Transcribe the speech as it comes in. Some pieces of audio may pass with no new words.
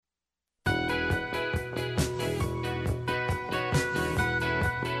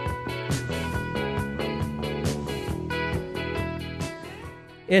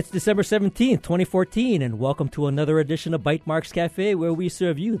It's December 17th, 2014, and welcome to another edition of Bytemarks Cafe, where we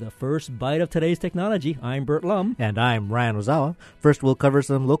serve you the first bite of today's technology. I'm Bert Lum. And I'm Ryan Ozawa. First, we'll cover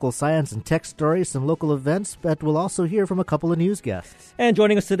some local science and tech stories, some local events, but we'll also hear from a couple of news guests. And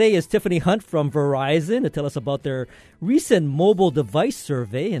joining us today is Tiffany Hunt from Verizon to tell us about their recent mobile device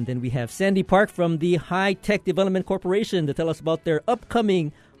survey. And then we have Sandy Park from the High Tech Development Corporation to tell us about their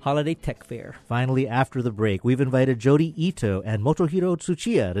upcoming Holiday Tech Fair. Finally, after the break, we've invited Jody Ito and Motohiro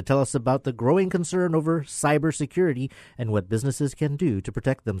Tsuchiya to tell us about the growing concern over cybersecurity and what businesses can do to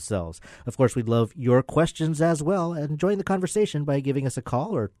protect themselves. Of course, we'd love your questions as well, and join the conversation by giving us a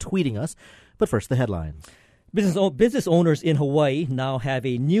call or tweeting us. But first, the headlines. Business owners in Hawaii now have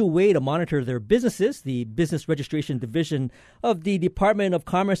a new way to monitor their businesses. The Business Registration Division of the Department of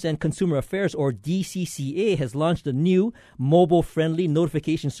Commerce and Consumer Affairs, or DCCA, has launched a new mobile-friendly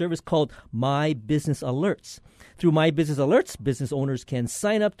notification service called My Business Alerts. Through My Business Alerts, business owners can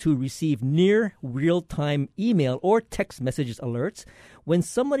sign up to receive near real-time email or text messages alerts when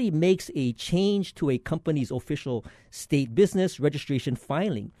somebody makes a change to a company's official state business registration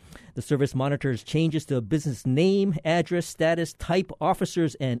filing. The service monitors changes to a business name, address, status, type,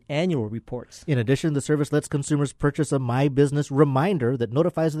 officers, and annual reports. In addition, the service lets consumers purchase a My Business reminder that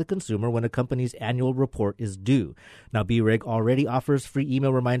notifies the consumer when a company's annual report is due. Now, BREG already offers free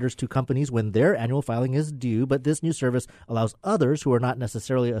email reminders to companies when their annual filing is due, but this new service allows others who are not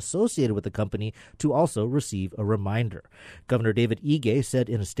necessarily associated with the company to also receive a reminder. Governor David Ige said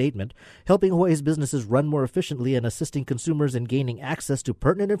in a statement, helping Hawaii's businesses run more efficiently and assisting consumers in gaining access to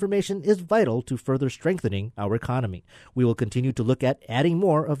pertinent information is vital to further strengthening our economy. We will continue to look at adding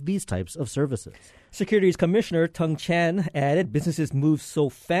more of these types of services. Securities Commissioner Tung Chan added, businesses move so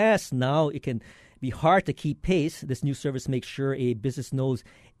fast now it can be hard to keep pace. This new service makes sure a business knows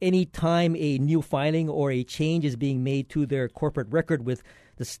any time a new filing or a change is being made to their corporate record with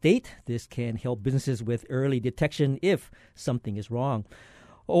the state. This can help businesses with early detection if something is wrong.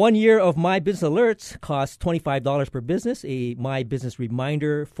 1 year of My Business Alerts costs $25 per business. A My Business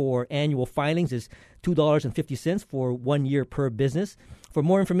reminder for annual filings is $2.50 for 1 year per business. For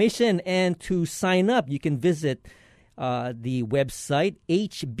more information and to sign up, you can visit the website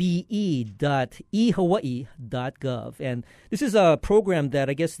hbe.ehawaii.gov. And this is a program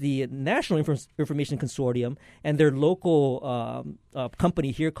that I guess the National Information Consortium and their local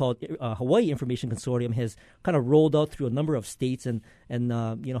company here called Hawaii Information Consortium has kind of rolled out through a number of states, and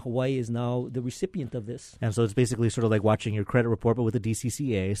Hawaii is now the recipient of this. And so it's basically sort of like watching your credit report, but with the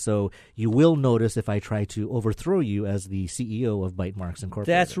DCCA. So you will notice if I try to overthrow you as the CEO of Bytemarks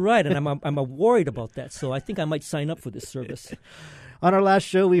Incorporated. That's right, and I'm worried about that. So I think I might sign up for this service. On our last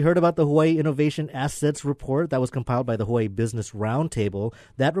show, we heard about the Hawaii Innovation Assets Report that was compiled by the Hawaii Business Roundtable.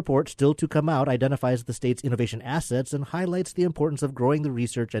 That report, still to come out, identifies the state's innovation assets and highlights the importance of growing the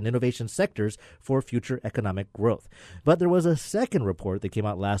research and innovation sectors for future economic growth. But there was a second report that came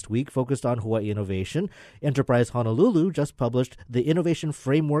out last week focused on Hawaii innovation. Enterprise Honolulu just published the Innovation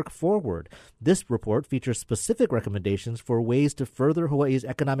Framework Forward. This report features specific recommendations for ways to further Hawaii's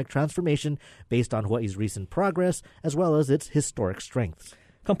economic transformation based on Hawaii's recent progress as well as its historic strengths.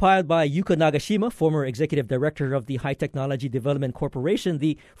 Compiled by Yuka Nagashima, former executive director of the High Technology Development Corporation,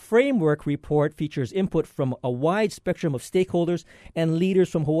 the Framework Report features input from a wide spectrum of stakeholders and leaders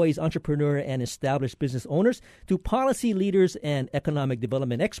from Hawaii's entrepreneur and established business owners to policy leaders and economic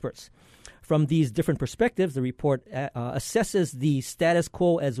development experts. From these different perspectives, the report assesses the status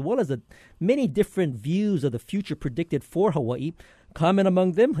quo as well as the many different views of the future predicted for Hawaii. Common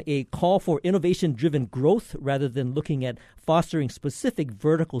among them, a call for innovation-driven growth rather than looking at fostering specific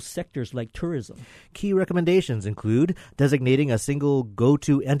vertical sectors like tourism. Key recommendations include designating a single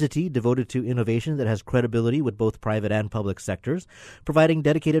go-to entity devoted to innovation that has credibility with both private and public sectors, providing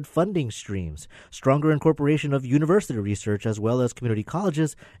dedicated funding streams, stronger incorporation of university research as well as community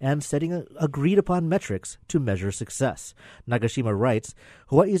colleges, and setting agreed-upon metrics to measure success. Nagashima writes,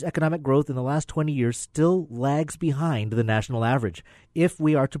 Hawaii's economic growth in the last 20 years still lags behind the national average. If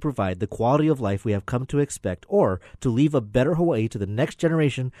we are to provide the quality of life we have come to expect or to leave a better Hawaii to the next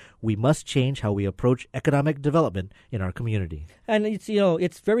generation, we must change how we approach economic development in our community. And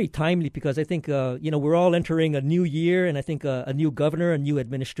it's very timely because I think we're all entering a new year, and I think a new governor, a new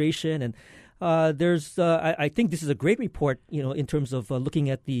administration, and I think this is a great report, in terms of looking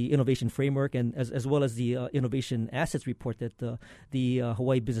at the innovation framework and as well as the innovation assets report that the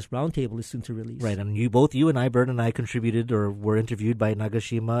Hawaii Business Roundtable is soon to release. Right, and you and I, Bert and I contributed or were interviewed by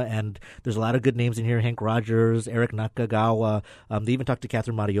Nagashima, and there's a lot of good names in here: Hank Rogers, Eric Nakagawa. They even talked to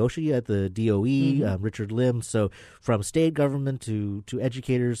Catherine Mariyoshi at the DOE, Richard Lim. So from state government to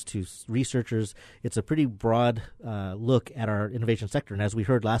educators to researchers, it's a pretty broad look at our innovation sector. And as we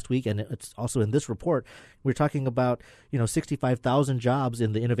heard last week, and it's also in this report, we're talking about 65,000 jobs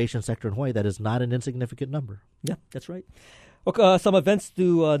in the innovation sector in Hawaii. That is not an insignificant number. Yeah, that's right. Okay, some events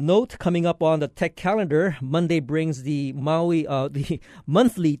to note coming up on the tech calendar. Monday brings the the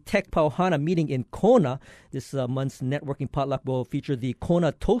monthly Tech Pauhana meeting in Kona. This month's networking potluck will feature the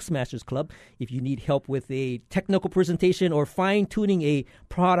Kona Toastmasters Club. If you need help with a technical presentation or fine-tuning a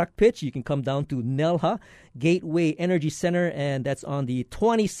product pitch, you can come down to Nelha Gateway Energy Center, and that's on the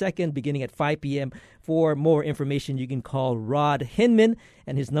 22nd, beginning at 5 p.m. For more information, you can call Rod Hinman,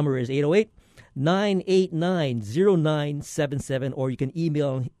 and his number is 808-989-0977, or you can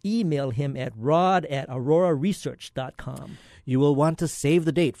email him at rod@auroraresearch.com. You will want to save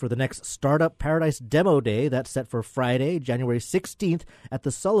the date for the next Startup Paradise Demo Day. That's set for Friday, January 16th at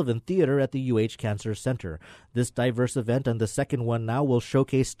the Sullivan Theater at the UH Cancer Center. This diverse event, and the second one now, will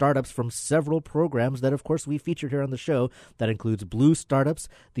showcase startups from several programs that, of course, we featured here on the show. That includes Blue Startups,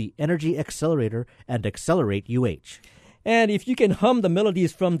 the Energy Accelerator, and Accelerate UH. And if you can hum the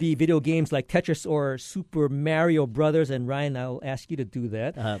melodies from the video games like Tetris or Super Mario Brothers, and Ryan, I'll ask you to do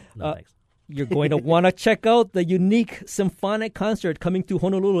that. No, thanks. You're going to want to check out the unique symphonic concert coming to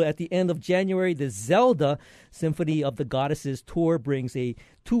Honolulu at the end of January. The Zelda Symphony of the Goddesses tour brings a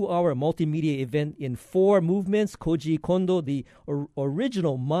 2-hour multimedia event in 4 movements. Koji Kondo, the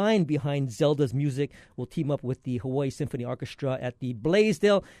original mind behind Zelda's music, will team up with the Hawaii Symphony Orchestra at the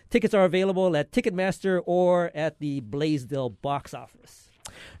Blaisdell. Tickets are available at Ticketmaster or at the Blaisdell box office.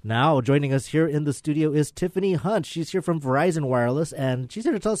 Now, joining us here in the studio is Tiffany Hunt. She's here from Verizon Wireless, and she's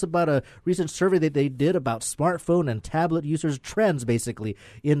here to tell us about a recent survey that they did about smartphone and tablet users' trends, basically,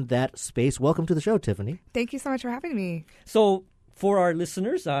 in that space. Welcome to the show, Tiffany. Thank you so much for having me. So, for our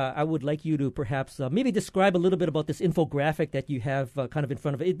listeners, I would like you to perhaps maybe describe a little bit about this infographic that you have kind of in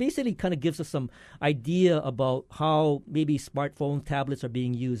front of it. It basically kind of gives us some idea about how maybe smartphone tablets are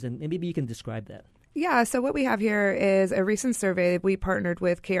being used, and maybe you can describe that. Yeah, so what we have here is a recent survey. We partnered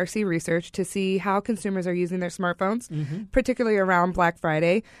with KRC Research to see how consumers are using their smartphones, particularly around Black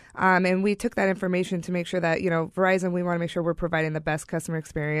Friday. And we took that information to make sure that, Verizon, we want to make sure we're providing the best customer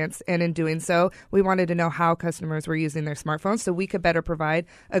experience. And in doing so, we wanted to know how customers were using their smartphones so we could better provide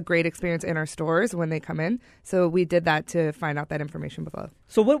a great experience in our stores when they come in. So we did that to find out that information below.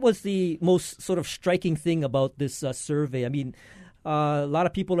 So what was the most sort of striking thing about this survey? I mean, a lot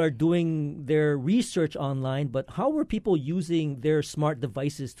of people are doing their research online, but how were people using their smart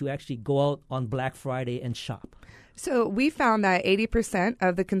devices to actually go out on Black Friday and shop? So we found that 80%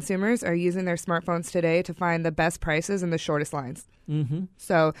 of the consumers are using their smartphones today to find the best prices and the shortest lines. Mm-hmm.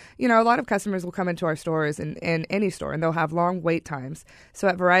 So, a lot of customers will come into our stores in any store, and they'll have long wait times. So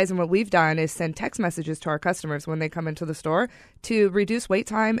at Verizon, what we've done is send text messages to our customers when they come into the store to reduce wait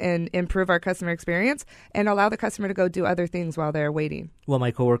time and improve our customer experience and allow the customer to go do other things while they're waiting. Well,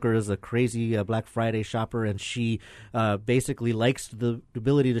 my coworker is a crazy Black Friday shopper, and she basically likes the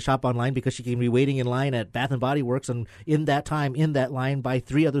ability to shop online because she can be waiting in line at Bath & Body Works and in that time, in that line, buy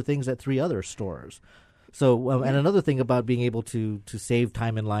 3 other things at 3 other stores. So, and another thing about being able to save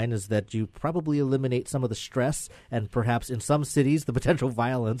time in line is that you probably eliminate some of the stress and perhaps in some cities the potential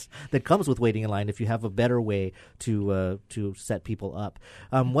violence that comes with waiting in line if you have a better way to set people up.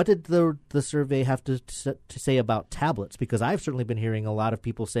 What did the survey have to say about tablets? Because I've certainly been hearing a lot of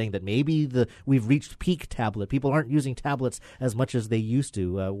people saying that maybe we've reached peak tablet. People aren't using tablets as much as they used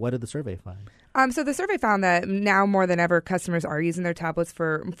to. What did the survey find? So the survey found that now more than ever, customers are using their tablets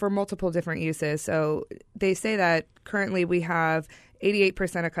for multiple different uses. So they say that currently we have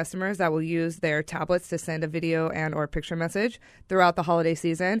 88% of customers that will use their tablets to send a video and or picture message throughout the holiday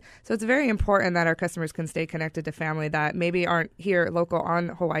season. So it's very important that our customers can stay connected to family that maybe aren't here local on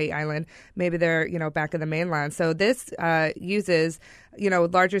Hawaii Island. Maybe they're, back in the mainland. So this uses,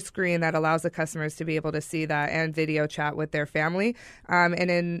 larger screen that allows the customers to be able to see that and video chat with their family. And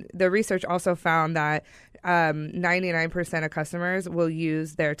in the research also found that 99% of customers will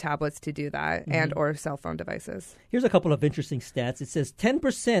use their tablets to do that and or cell phone devices. Here's a couple of interesting stats. It says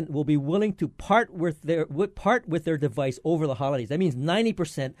 10% will be willing to part with their device over the holidays. That means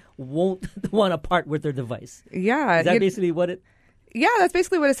 90% won't want to part with their device. Yeah. Is that basically what it... Yeah, that's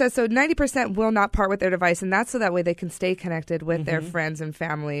basically what it says. So 90% will not part with their device, and that's so that way they can stay connected with their friends and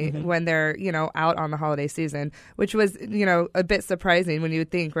family when they're, out on the holiday season, which was, a bit surprising when you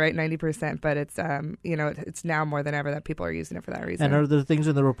would think, right, 90%, but it's, it's now more than ever that people are using it for that reason. And are there things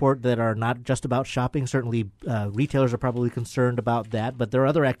in the report that are not just about shopping? Certainly retailers are probably concerned about that, but there are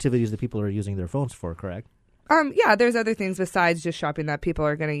other activities that people are using their phones for, correct? Yeah, there's other things besides just shopping that people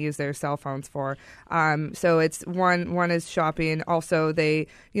are going to use their cell phones for. So it's one is shopping. Also, they're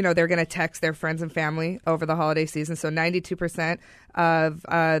going to text their friends and family over the holiday season. So 92% of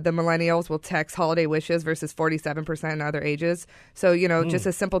the millennials will text holiday wishes versus 47% in other ages. So, just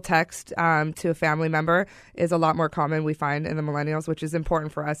a simple text to a family member is a lot more common, we find, in the millennials, which is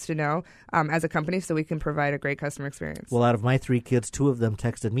important for us to know as a company so we can provide a great customer experience. Well, out of my 3 kids, 2 of them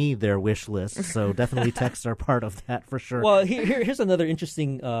texted me their wish list. So definitely texts are part of that for sure. Well, here's another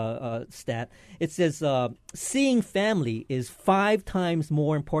interesting stat. It says seeing family is 5 times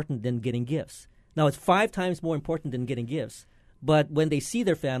more important than getting gifts. Now, it's 5 times more important than getting gifts. But when they see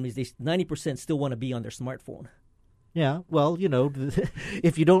their families, 90% still want to be on their smartphone. Yeah, well,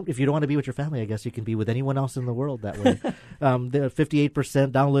 if you don't want to be with your family, I guess you can be with anyone else in the world that way. The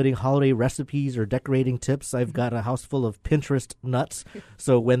 58% downloading holiday recipes or decorating tips. I've got a house full of Pinterest nuts.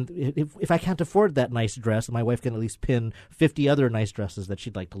 So if I can't afford that nice dress, my wife can at least pin 50 other nice dresses that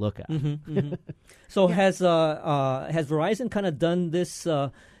she'd like to look at. So has Verizon kind of done this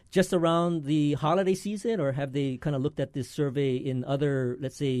just around the holiday season, or have they kind of looked at this survey in other,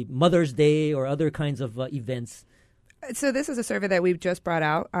 let's say, Mother's Day or other kinds of events? So this is a survey that we've just brought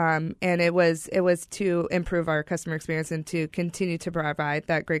out, and it was to improve our customer experience and to continue to provide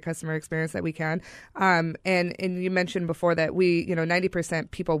that great customer experience that we can. And you mentioned before that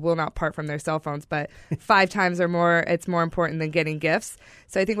 90% people will not part from their cell phones, but 5 times or more, it's more important than getting gifts.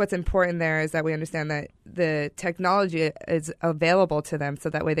 So I think what's important there is that we understand that the technology is available to them, so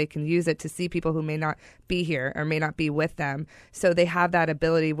that way they can use it to see people who may not be here or may not be with them. So they have that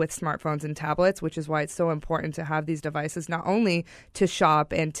ability with smartphones and tablets, which is why it's so important to have these devices not only to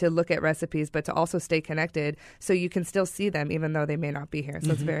shop and to look at recipes, but to also stay connected so you can still see them even though they may not be here.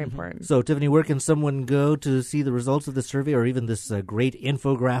 So it's very important. So, Tiffany, where can someone go to see the results of the survey or even this great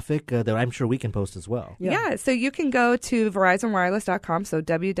infographic that I'm sure we can post as well? Yeah, so you can go to VerizonWireless.com, so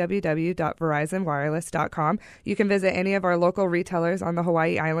www.VerizonWireless.com. You can visit any of our local retailers on the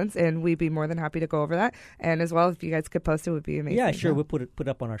Hawaii Islands, and we'd be more than happy to go over that. And as well, if you guys could post it, would be amazing. Yeah, sure. We'll put it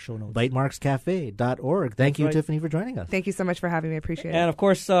up on our show notes. BitemarksCafe.org. Thank you, Tiffany, for joining us. Thank you so much for having me. I appreciate it. And, of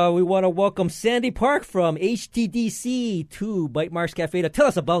course, we want to welcome Sandy Park from HTDC to Bytemarks Cafe to tell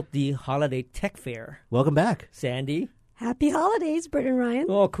us about the Holiday Tech Fair. Welcome back. Sandy. Happy holidays, Bert and Ryan.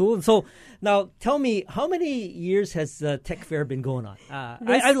 Oh, cool. So now tell me, how many years has the Tech Fair been going on?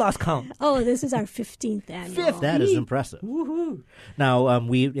 I lost count. Oh, this is our 15th annual. That is impressive. Woohoo. Now,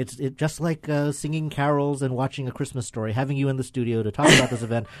 it's just like singing carols and watching A Christmas Story. Having you in the studio to talk about this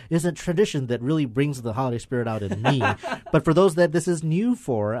event is a tradition that really brings the holiday spirit out in me. But for those that this is new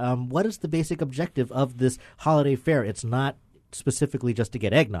for, what is the basic objective of this holiday fair? It's not specifically just to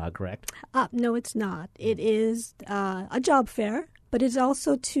get eggnog, correct? No, it's not. It is a job fair, but it's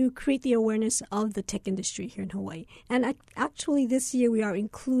also to create the awareness of the tech industry here in Hawaii. And actually, this year we are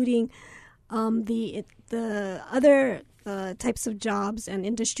including the other types of jobs and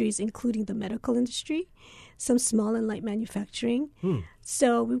industries, including the medical industry, some small and light manufacturing.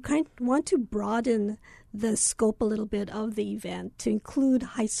 So we kind of want to broaden the scope a little bit of the event to include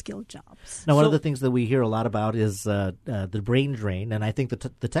high-skilled jobs. Now, one of the things that we hear a lot about is the brain drain, and I think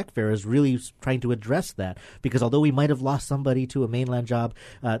the Tech Fair is really trying to address that, because although we might have lost somebody to a mainland job,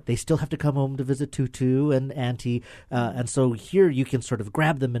 they still have to come home to visit Tutu and Auntie, and so here you can sort of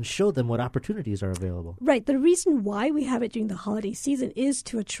grab them and show them what opportunities are available. Right. The reason why we have it during the holiday season is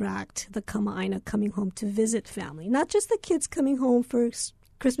to attract the kama'aina coming home to visit family, not just the kids coming home for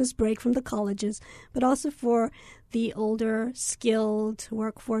Christmas break from the colleges, but also for the older, skilled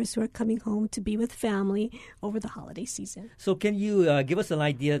workforce who are coming home to be with family over the holiday season. So can you give us an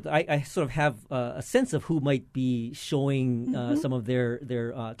idea? I sort of have a sense of who might be showing some of their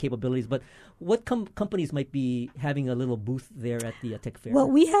capabilities, but what companies might be having a little booth there at the Tech Fair? Well,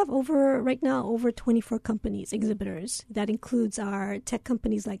 we have right now over 24 companies, exhibitors. That includes our tech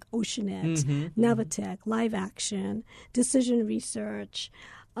companies like Oceanet, Navatech, Live Action, Decision Research,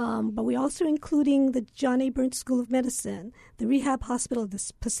 but we're also including the John A. Burns School of Medicine, the Rehab Hospital of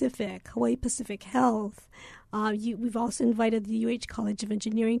the Pacific, Hawaii Pacific Health. We've also invited the UH College of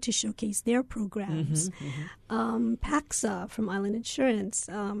Engineering to showcase their programs. PAXA from Island Insurance.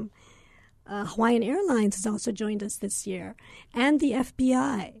 Hawaiian Airlines has also joined us this year, and the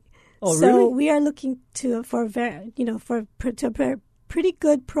FBI. Oh, so really? we are looking for a pretty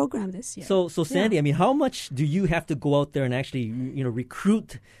good program this year. So Sandy, I mean, how much do you have to go out there and actually,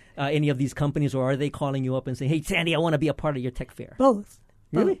 recruit any of these companies, or are they calling you up and saying, "Hey, Sandy, I want to be a part of your tech fair"? Both.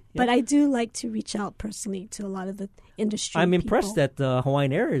 Really? But I do like to reach out personally to a lot of the industry I'm impressed people. that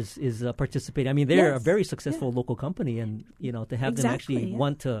Hawaiian Air is participating. I mean, they're a Yes. very successful local company, and to have them Exactly, actually yeah.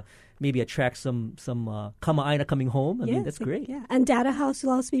 want to maybe attract some kama'aina coming home. I mean, that's great. Yeah, and Data House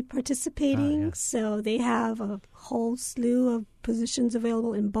will also be participating. yes. So they have a whole slew of positions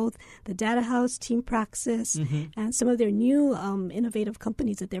available in both the Data House, Team Praxis, and some of their new innovative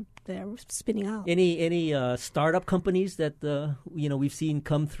companies that they're spinning out. Any startup companies that we've seen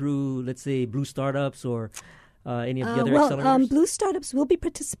come through, let's say Blue Startups or any of the other accelerators? Blue Startups will be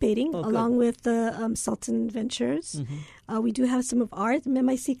participating Oh, good. along with the Sultan Ventures. We do have some of our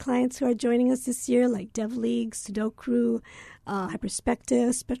MIC clients who are joining us this year, like DevLeague, Sudoku,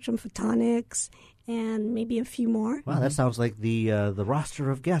 Hyperspective, Spectrum Photonics, and maybe a few more. Wow, that sounds like the roster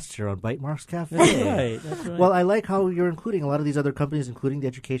of guests here on Bytemarks Cafe. That's right. Well, I like how you're including a lot of these other companies, including the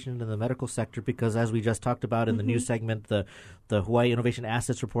education and the medical sector, because as we just talked about in the news segment, the Hawaii Innovation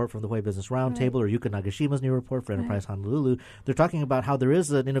Assets Report from the Hawaii Business Roundtable, or Yuka Nagashima's new report for Enterprise Honolulu, they're talking about how there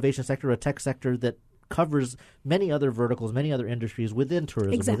is an innovation sector, a tech sector that covers many other verticals, many other industries within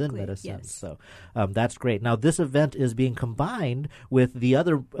tourism, Exactly, within medicine. yes. So that's great. Now, this event is being combined with the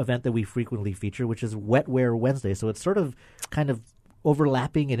other event that we frequently feature, which is Wetware Wednesday. So it's sort of kind of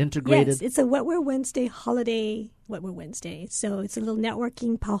overlapping and integrated. Yes, it's a Wetware Wednesday holiday Wetware Wednesday. So it's a little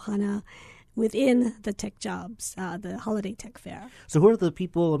networking pauhana within the tech jobs, the holiday tech fair. So who are the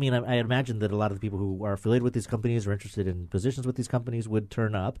people? I mean, I imagine that a lot of the people who are affiliated with these companies or interested in positions with these companies would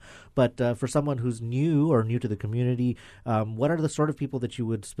turn up. But for someone who's new or new to the community, what are the sort of people that you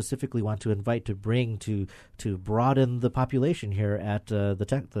would specifically want to invite to bring to broaden the population here at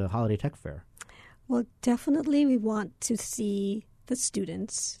the holiday tech fair? Well, definitely we want to see the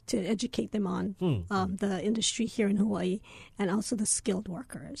students, to educate them on the industry here in Hawaii, and also the skilled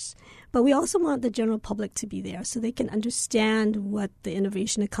workers. But we also want the general public to be there so they can understand what the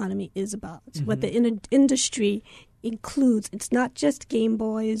innovation economy is about, what the industry includes. It's not just Game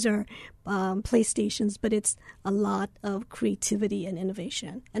Boys or PlayStations, but it's a lot of creativity and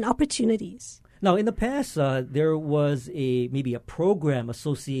innovation and opportunities. Now, in the past, there was maybe a program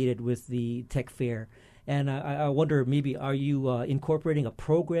associated with the tech fair. And I wonder, maybe, are you incorporating a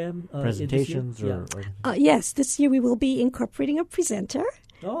program? Presentations this year? Yes, this year we will be incorporating a presenter.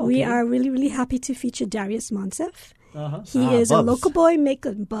 Oh, We okay. are really, really happy to feature Darius Monsef. Uh-huh. He is a Bubs. local boy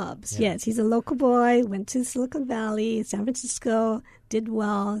making Bubs. Yeah. Yes, he's a local boy, went to Silicon Valley, San Francisco, did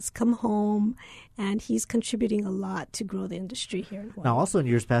well, has come home, and he's contributing a lot to grow the industry here in Hawaii. Now, also in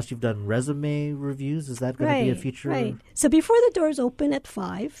years past, you've done resume reviews. Is that going to be a feature? Right. So before the doors open at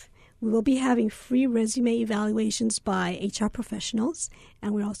 5, we will be having free resume evaluations by HR professionals,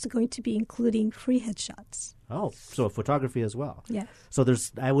 and we're also going to be including free headshots. Oh, so photography as well. Yes. So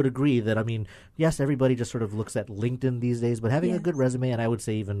I would agree that, I mean, yes, everybody just sort of looks at LinkedIn these days, but having a Yes. good resume, and I would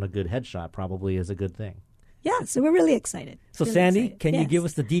say even a good headshot probably is a good thing. Yeah, so we're really excited. So, Really Sandy, excited. can you Yes. give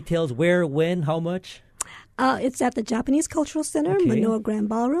us the details? Where, when, how much? It's at the Japanese Cultural Center, Okay. Manoa Grand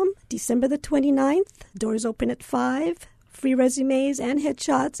Ballroom, December the 29th. Doors open at 5. Free resumes and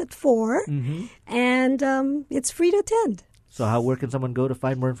headshots at 4. And it's free to attend. So where can someone go to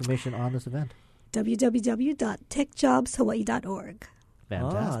find more information on this event? www.techjobshawaii.org.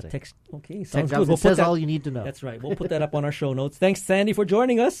 Fantastic. Okay, Tech sounds Jobs, good. We'll it says put that, all you need to know. That's right. We'll put that up on our show notes. Thanks, Sandy, for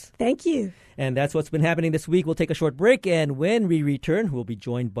joining us. Thank you. And that's what's been happening this week. We'll take a short break, and when we return, we'll be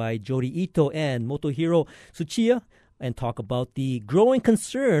joined by Jody Ito and Motohiro Tsuchiya and talk about the growing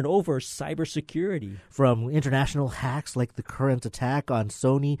concern over cybersecurity. From international hacks like the current attack on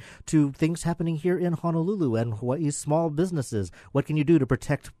Sony to things happening here in Honolulu and Hawaii's small businesses. What can you do to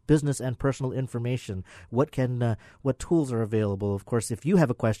protect business and personal information? What tools are available? Of course, if you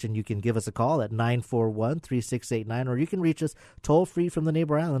have a question, you can give us a call at 941-3689, or you can reach us toll-free from the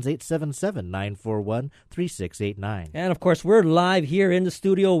neighbor islands, 877-941-3689. And, of course, we're live here in the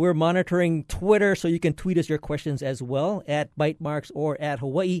studio. We're monitoring Twitter, so you can tweet us your questions as well at Bytemarks or at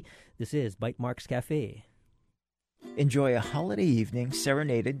Hawaii. This is Bytemarks Cafe. Enjoy a holiday evening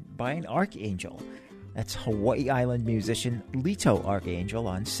serenaded by an archangel. That's Hawaii Island musician Lito Archangel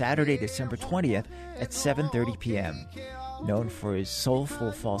on Saturday, December 20th at 7:30 p.m. Known for his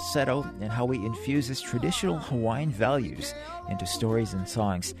soulful falsetto and how he infuses traditional Hawaiian values into stories and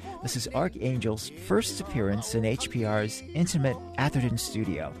songs, this is Archangel's first appearance in HPR's intimate Atherton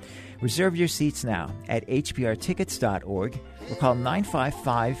studio. Reserve your seats now at hprtickets.org or call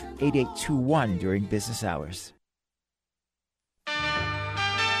 955-8821 during business hours.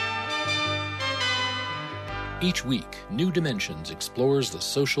 Each week, New Dimensions explores the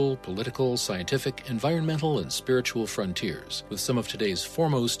social, political, scientific, environmental, and spiritual frontiers with some of today's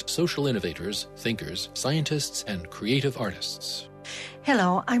foremost social innovators, thinkers, scientists, and creative artists.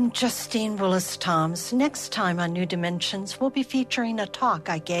 Hello, I'm Justine Willis-Toms. Next time on New Dimensions, we'll be featuring a talk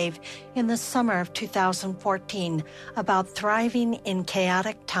I gave in the summer of 2014 about thriving in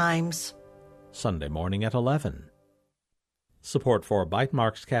chaotic times. Sunday morning at 11. Support for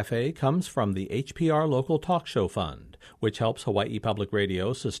Bytemarks Cafe comes from the HPR Local Talk Show Fund, which helps Hawaii Public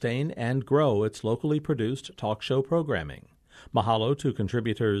Radio sustain and grow its locally produced talk show programming. Mahalo to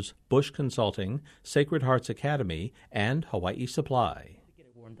contributors Bush Consulting, Sacred Hearts Academy, and Hawaii Supply.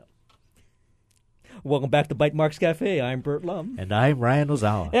 Welcome back to Bytemarks Cafe. I'm Bert Lum. And I'm Ryan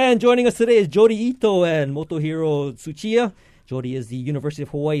Ozawa. And joining us today is Jody Ito and Motohiro Tsuchiya. Jody is the University of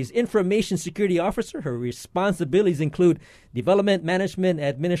Hawaii's Information Security Officer. Her responsibilities include development, management,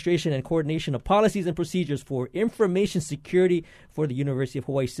 administration, and coordination of policies and procedures for information security for the University of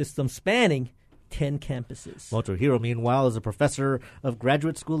Hawaii system spanning 10 campuses. Motohiro, meanwhile, is a professor of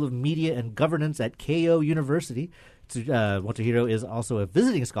Graduate School of Media and Governance at Keio University. Motohiro is also a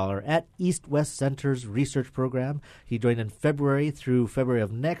visiting scholar at East-West Center's research program. He joined in February through February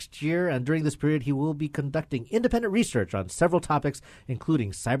of next year, and during this period he will be conducting independent research on several topics,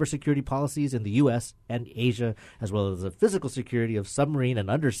 including cybersecurity policies in the U.S. and Asia, as well as the physical security of submarine and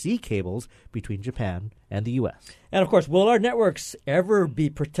undersea cables between Japan and the U.S. And, of course, will our networks ever be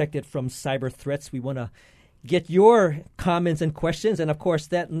protected from cyber threats? We want to get your comments and questions. And, of course,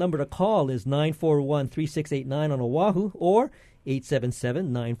 that number to call is 941-3689 on Oahu or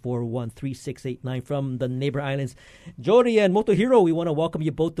 877-941-3689 from the neighbor islands. Jody and Motohiro, we want to welcome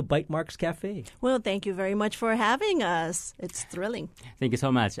you both to Bytemarks Cafe. Well, thank you very much for having us. It's thrilling. Thank you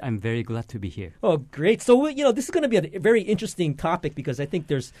so much. I'm very glad to be here. Oh, great. So, this is going to be a very interesting topic because I think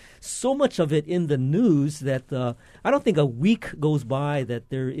there's so much of it in the news that I don't think a week goes by that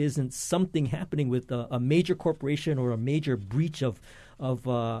there isn't something happening with a major corporation or a major breach of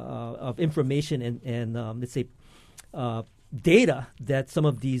information and let's say, data that some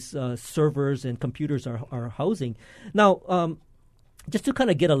of these servers and computers are housing. Now, just to kind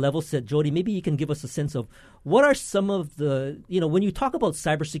of get a level set, Jody, maybe you can give us a sense of what are some of the, when you talk about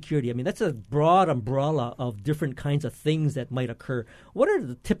cybersecurity, I mean, that's a broad umbrella of different kinds of things that might occur. What are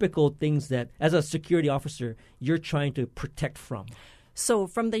the typical things that, as a security officer, you're trying to protect from? So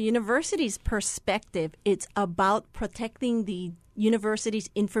from the university's perspective, it's about protecting the university's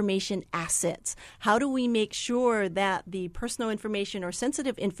information assets. How do we make sure that the personal information or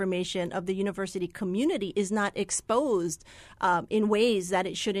sensitive information of the university community is not exposed in ways that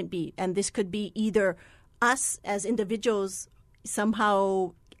it shouldn't be? And this could be either us as individuals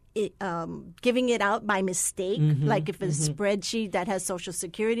somehow giving it out by mistake, like if a spreadsheet that has social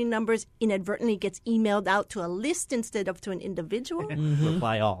security numbers inadvertently gets emailed out to a list instead of to an individual.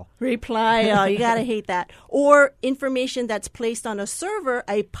 Reply all. Reply all. You got to hate that. Or information that's placed on a server,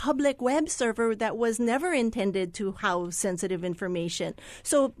 a public web server that was never intended to house sensitive information.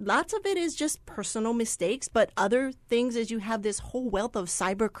 So lots of it is just personal mistakes, but other things is you have this whole wealth of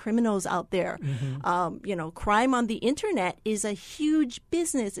cyber criminals out there. Crime on the internet is a huge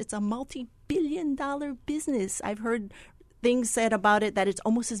business. It's a multi-billion-dollar business. I've heard things said about it that it's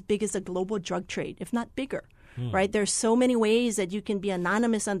almost as big as a global drug trade, if not bigger. Right? There's so many ways that you can be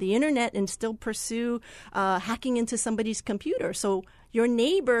anonymous on the internet and still pursue hacking into somebody's computer. So your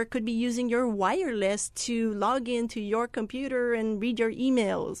neighbor could be using your wireless to log into your computer and read your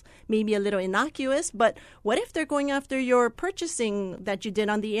emails. Maybe a little innocuous, but what if they're going after your purchasing that you did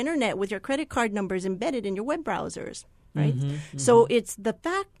on the internet with your credit card numbers embedded in your web browsers? Right? So it's the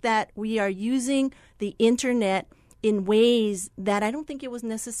fact that we are using the internet in ways that I don't think it was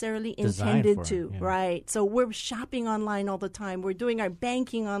necessarily intended to, right? So we're shopping online all the time. We're doing our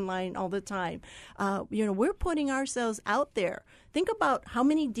banking online all the time. We're putting ourselves out there. Think about how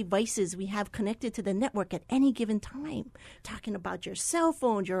many devices we have connected to the network at any given time. Talking about your cell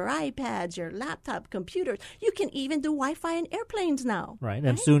phones, your iPads, your laptop, computers. You can even do Wi-Fi in airplanes now. Right,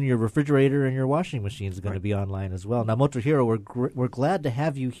 and soon your refrigerator and your washing machine is going to be online as well. Now, Motohiro, we're glad to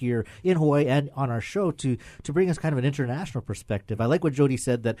have you here in Hawaii and on our show to bring us kind of an international perspective. I like what Jody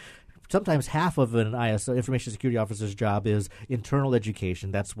said, that sometimes half of an ISO, information security officer's job, is internal education.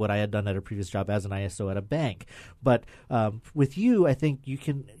 That's what I had done at a previous job as an ISO at a bank. But with you, I think you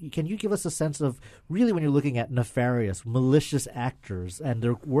can you give us a sense of really when you're looking at nefarious, malicious actors and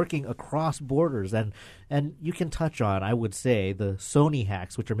they're working across borders, and you can touch on, I would say, the Sony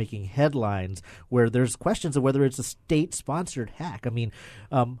hacks, which are making headlines where there's questions of whether it's a state-sponsored hack. I mean,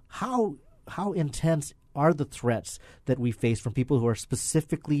 how intense are the threats that we face from people who are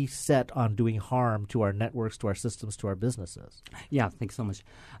specifically set on doing harm to our networks, to our systems, to our businesses? Yeah, thanks so much.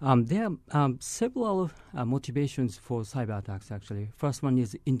 There are several motivations for cyber attacks, actually. First one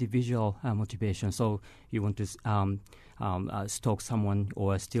is individual motivation. So you want to stalk someone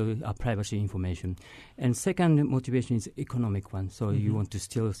or steal privacy information. And second motivation is economic one. So you want to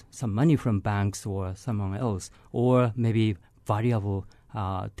steal some money from banks or someone else, or maybe valuable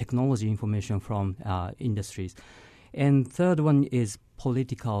technology information from industries. And third one is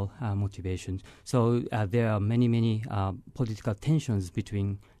political motivation. So there are many political tensions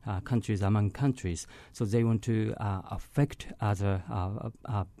between countries, among countries. So they want to affect other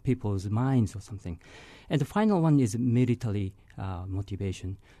people's minds or something. And the final one is military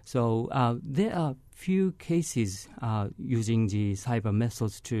motivation. So there are few cases using the cyber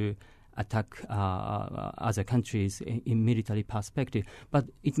methods to attack other countries in military perspective, but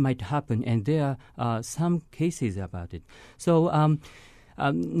it might happen, and there are some cases about it. So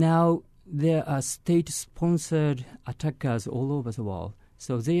now there are state-sponsored attackers all over the world.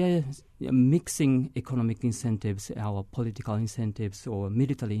 So they are mixing economic incentives, our political incentives, or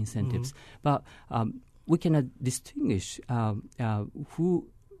military incentives, but we cannot distinguish who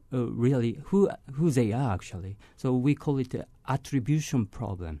they are actually. So we call it the attribution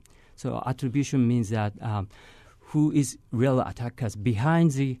problem. So attribution means that who is real attackers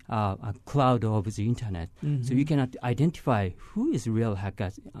behind the cloud of the internet. So you cannot identify who is real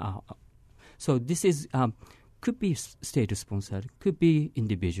hackers. So this is could be state-sponsored, could be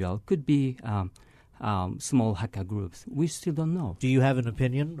individual, could be small hacker groups. We still don't know. Do you have an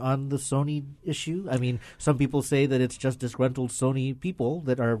opinion on the Sony issue? I mean, some people say that it's just disgruntled Sony people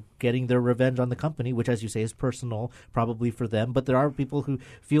that are getting their revenge on the company, which, as you say, is personal, probably for them. But there are people who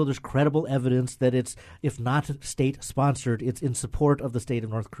feel there's credible evidence that it's, if not state-sponsored, it's in support of the state of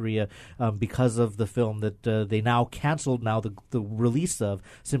North Korea because of the film that they now canceled the release of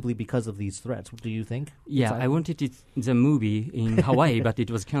simply because of these threats. What do you think? Yeah, I wanted the movie in Hawaii, but it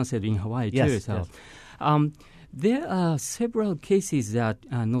was canceled in Hawaii too. So. Yes. There are several cases that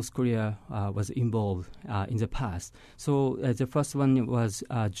North Korea was involved in the past. So the first one was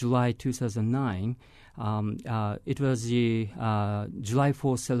July 2009. It was the July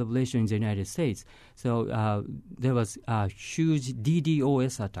 4th celebration in the United States. So there was a huge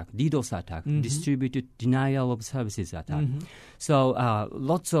DDoS attack, distributed denial of services attack. So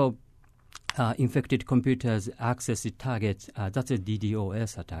lots of infected computers access the targets. That's a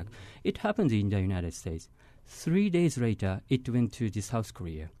DDoS attack. It happened in the United States. 3 days later, it went to the South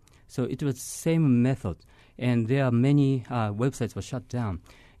Korea. So it was the same method, and there are many websites were shut down.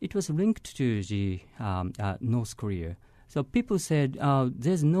 It was linked to the North Korea. So people said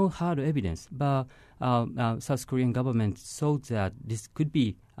there's no hard evidence, but South Korean government thought that this could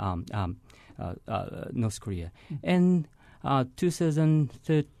be North Korea. And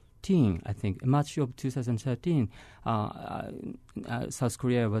 2013, I think, March of 2013, South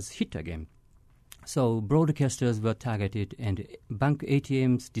Korea was hit again. So broadcasters were targeted and bank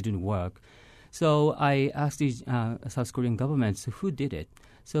ATMs didn't work. So I asked the South Korean government who did it.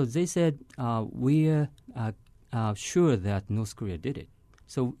 So they said, we're sure that North Korea did it.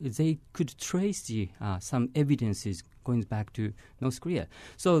 So they could trace some evidences going back to North Korea.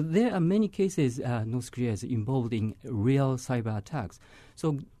 So there are many cases North Korea is involved in real cyber attacks.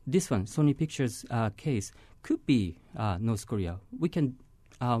 So this one, Sony Pictures case, could be North Korea. We can.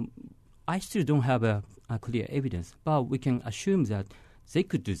 I still don't have a clear evidence, but we can assume that they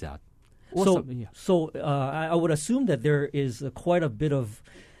could do that. So I would assume that there is quite a bit of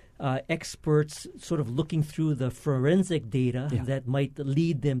experts sort of looking through the forensic data that might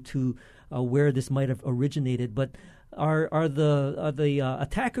lead them to where this might have originated. But are the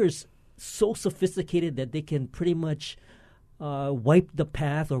attackers so sophisticated that they can pretty much wipe the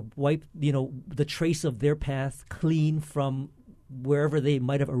path or wipe the trace of their path clean from wherever they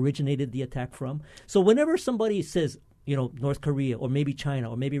might have originated the attack from? So whenever somebody says, North Korea or maybe China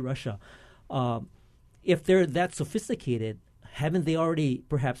or maybe Russia, if they're that sophisticated, haven't they already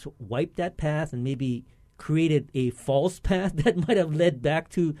perhaps wiped that path and maybe created a false path that might have led back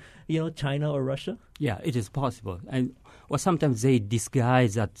to, China or Russia? Yeah, it is possible. Or sometimes they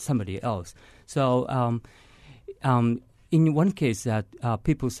disguise as somebody else. So in one case that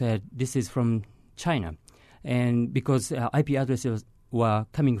people said this is from China, and because IP addresses were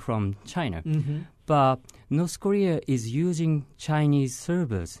coming from China. But North Korea is using Chinese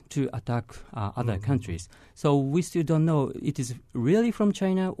servers to attack other countries. So we still don't know it is really from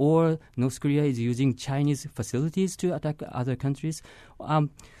China or North Korea is using Chinese facilities to attack other countries.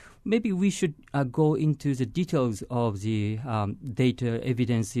 maybe we should go into the details of the data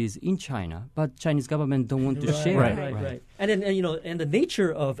evidences in China, but Chinese government don't want to share. Right. And then and the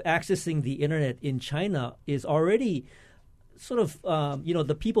nature of accessing the internet in China is already sort of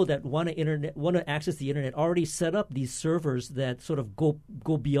the people that want to access the internet already set up these servers that sort of go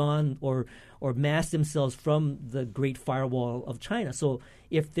beyond or mask themselves from the Great Firewall of China. So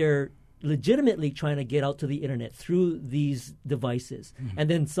if they're legitimately trying to get out to the internet through these devices, and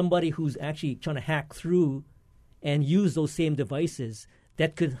then somebody who's actually trying to hack through and use those same devices,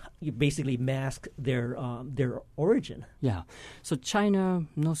 that could basically mask their origin. Yeah. So China,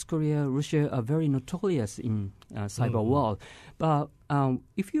 North Korea, Russia are very notorious in cyber world. But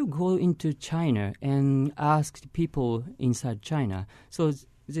if you go into China and ask people inside China, so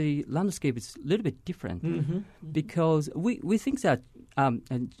the landscape is a little bit different because we think that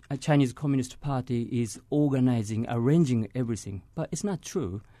a Chinese Communist Party is organizing, arranging everything, but it's not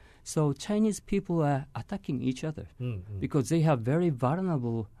true. So Chinese people are attacking each other because they have very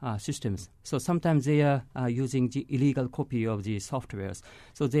vulnerable systems. So sometimes they are using the illegal copy of the softwares.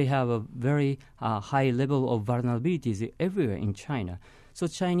 So they have a very high level of vulnerabilities everywhere in China. So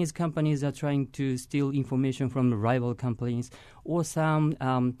Chinese companies are trying to steal information from rival companies, or some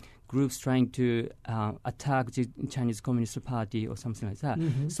groups trying to attack the Chinese Communist Party or something like that.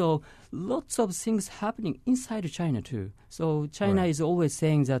 So lots of things happening inside China too. So China is always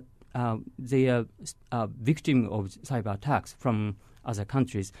saying that they are victim of cyber attacks from other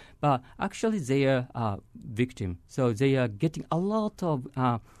countries, but actually they are victim. So they are getting a lot of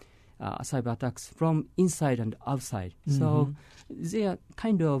cyber attacks from inside and outside. So they are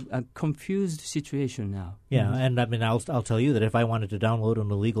kind of a confused situation now. Yeah, and I mean, I'll tell you that if I wanted to download an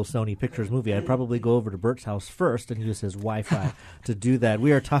illegal Sony Pictures movie, I'd probably go over to Bert's house first and use his Wi-Fi to do that.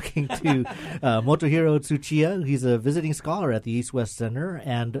 We are talking to Motohiro Tsuchiya. He's a visiting scholar at the East West Center,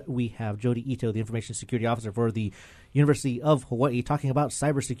 and we have Jody Ito, the Information Security Officer for the University of Hawaii, talking about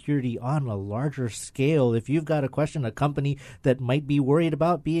cybersecurity on a larger scale. If you've got a question, a company that might be worried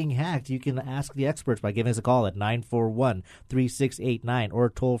about being hacked, you can ask the experts by giving us a call at 941-3689 or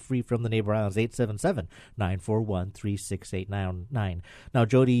toll free from the neighbor islands, 877-941-36899. Now,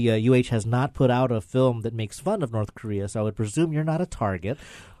 Jody, UH has not put out a film that makes fun of North Korea, so I would presume you're not a target.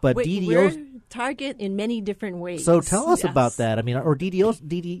 But we're target in many different ways. So tell us about that. I mean, or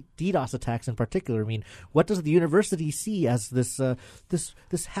DDoS attacks in particular. I mean, what does the university see as this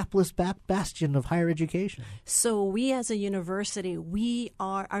hapless bastion of higher education? So we as a university,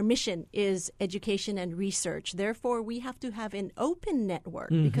 our mission is education and research. Therefore, we have to have an open network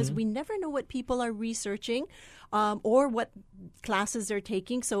because we never know what people are researching or what classes they're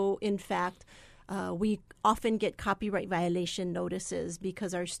taking. So in fact, we often get copyright violation notices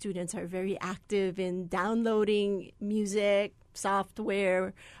because our students are very active in downloading music,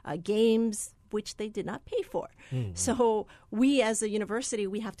 software, games, which they did not pay for. So we as a university,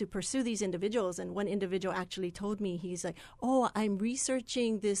 we have to pursue these individuals. And one individual actually told me, he's like, I'm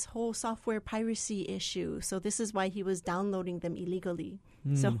researching this whole software piracy issue. So this is why he was downloading them illegally.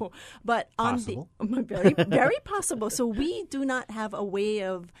 So, but very, very possible. So we do not have a way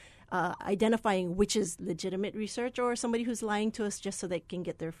of identifying which is legitimate research or somebody who's lying to us just so they can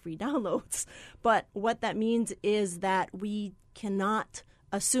get their free downloads. But what that means is that we cannot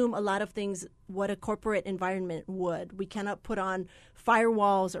assume a lot of things what a corporate environment would. We cannot put on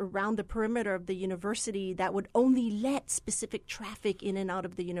firewalls around the perimeter of the university that would only let specific traffic in and out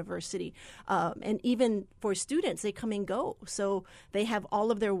of the university. And even for students, they come and go. So they have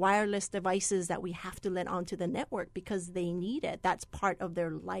all of their wireless devices that we have to let onto the network because they need it. That's part of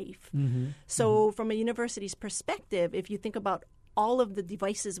their life. So from a university's perspective, if you think about all of the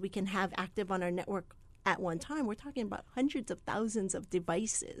devices we can have active on our network at one time, we're talking about hundreds of thousands of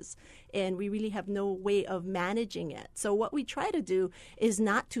devices, and we really have no way of managing it. So what we try to do is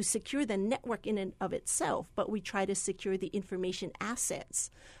not to secure the network in and of itself, but we try to secure the information assets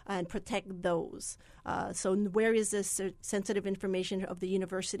and protect those. So where is this sensitive information of the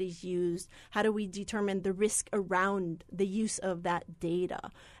universities used? How do we determine the risk around the use of that data?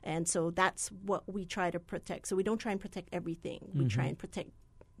 And so that's what we try to protect. So we don't try and protect everything. We try and protect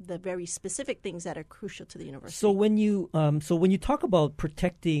the very specific things that are crucial to the university. So when you talk about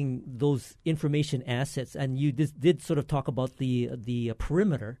protecting those information assets, and you did sort of talk about the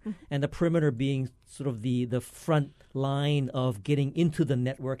perimeter, and the perimeter being sort of the front line of getting into the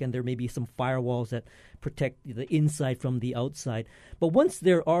network, and there may be some firewalls that protect the inside from the outside. But once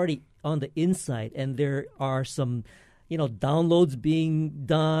they're already on the inside, and there are some, downloads being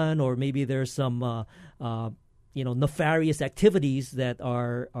done, or maybe there's some nefarious activities that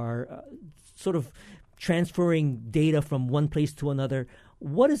are sort of transferring data from one place to another.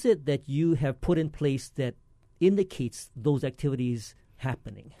 What is it that you have put in place that indicates those activities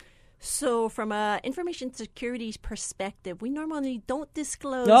happening? So from an information security perspective, we normally don't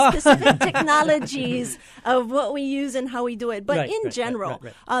disclose specific technologies of what we use and how we do it. But in general,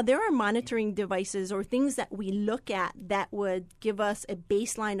 there are monitoring devices or things that we look at that would give us a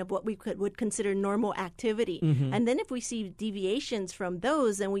baseline of what we would consider normal activity. And then if we see deviations from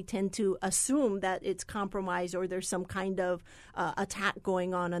those, then we tend to assume that it's compromised or there's some kind of attack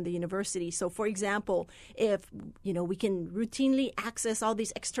going on the university. So for example, if we can routinely access all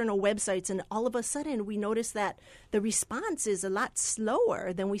these external websites, and all of a sudden we notice that the response is a lot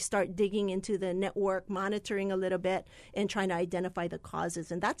slower, then we start digging into the network, monitoring a little bit, and trying to identify the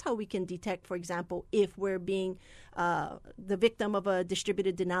causes. And that's how we can detect, for example, if we're being the victim of a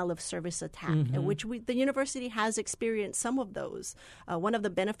distributed denial of service attack, which the university has experienced some of those. One of the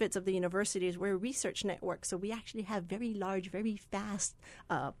benefits of the university is we're a research network, so we actually have very large, very fast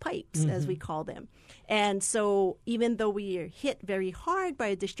pipes, as we call them. And so even though we are hit very hard by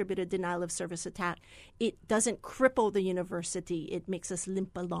a distributed denial of service attack, it doesn't cripple the university. It makes us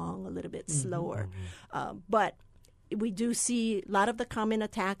limp along a little bit slower. But we do see a lot of the common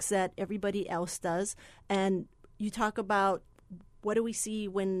attacks that everybody else does. And you talk about what do we see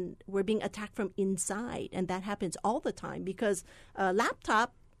when we're being attacked from inside, and that happens all the time because a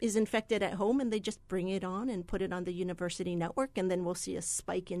laptop is infected at home and they just bring it on and put it on the university network, and then we'll see a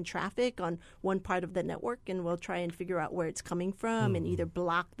spike in traffic on one part of the network, and we'll try and figure out where it's coming from and either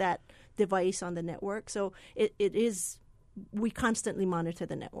block that device on the network. So it is we constantly monitor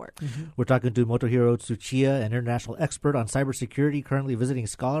the network. We're talking to Motohiro Tsuchiya, an international expert on cybersecurity, currently visiting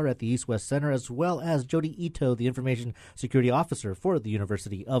scholar at the East-West Center, as well as Jody Ito, the information security officer for the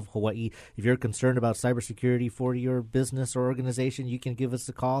University of Hawaii. If you're concerned about cybersecurity for your business or organization, you can give us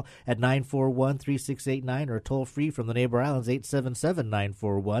a call at 941-3689 or toll free from the neighbor islands,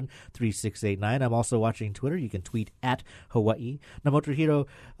 877-941-3689. I'm also watching Twitter. You can tweet at Hawaii. Now, Motohiro,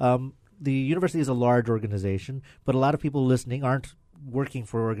 the university is a large organization, but a lot of people listening aren't working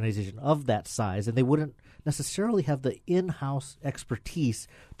for an organization of that size, and they wouldn't necessarily have the in-house expertise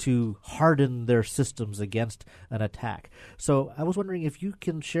to harden their systems against an attack. So I was wondering if you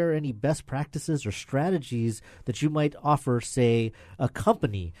can share any best practices or strategies that you might offer, say, a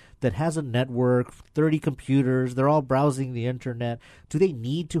company that has a network, 30 computers, they're all browsing the internet. Do they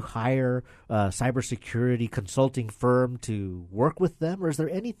need to hire a cybersecurity consulting firm to work with them, or is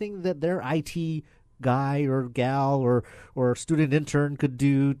there anything that their IT guy or gal or student intern could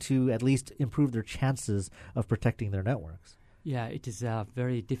do to at least improve their chances of protecting their networks? Yeah, it is a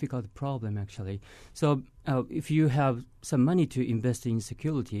very difficult problem, actually. So if you have some money to invest in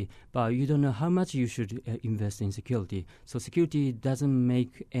security, but you don't know how much you should invest in security, so security doesn't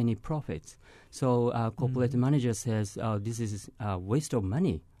make any profits. So corporate manager says, this is a waste of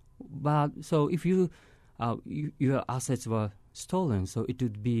money. But so if your assets were stolen, so it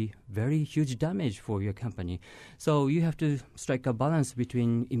would be very huge damage for your company. So you have to strike a balance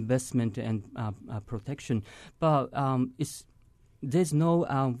between investment and protection. But there's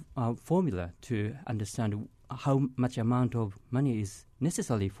no formula to understand how much amount of money is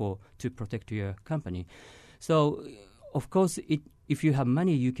necessary to protect your company. So, of course, if you have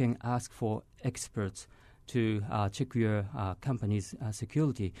money, you can ask for experts to check your company's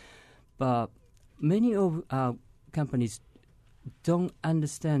security. But many of companies don't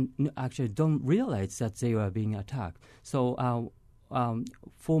understand, actually don't realize that they were being attacked. So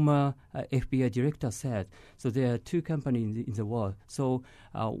former FBI director said, so there are two companies in the world. So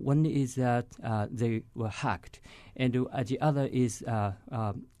one is that they were hacked, and the other is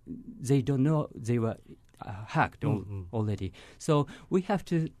they don't know they were hacked already. So we have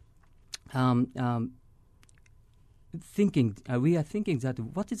to we are thinking that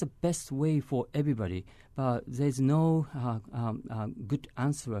what is the best way for everybody, but there's no good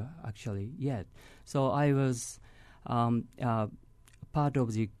answer actually yet. So I was part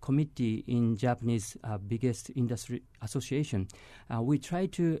of the committee in Japanese biggest industry association. We try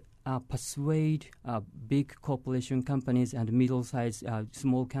to persuade big corporation companies and middle-sized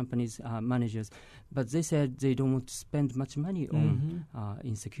small companies managers, but they said they don't want to spend much money on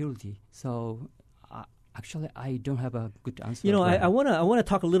in security. So actually, I don't have a good answer. I want to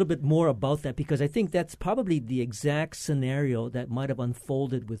talk a little bit more about that, because I think that's probably the exact scenario that might have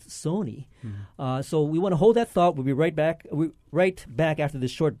unfolded with Sony. So we want to hold that thought. We'll be right back after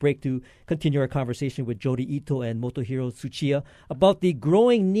this short break to continue our conversation with Jody Ito and Motohiro Tsuchiya about the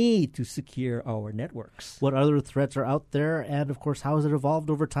growing need to secure our networks. What other threats are out there, and of course, how has it evolved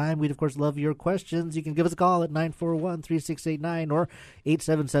over time? We'd of course love your questions. You can give us a call at 941-3689 or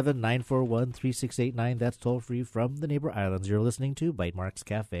 877-941-3689. That's toll-free from the neighbor islands. You're listening to Bytemarks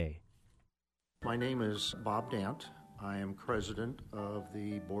Cafe. My name is Bob Dant. I am president of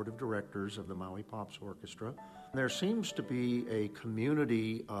the board of directors of the Maui Pops Orchestra. There seems to be a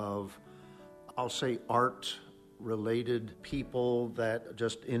community of, I'll say, art-related people that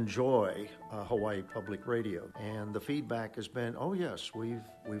just enjoy Hawaii Public Radio. And the feedback has been, oh yes, we've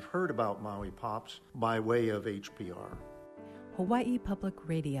heard about Maui Pops by way of HPR. Hawaii Public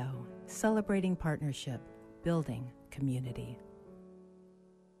Radio, celebrating partnership, building community.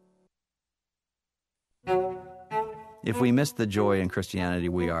 If we miss the joy in Christianity,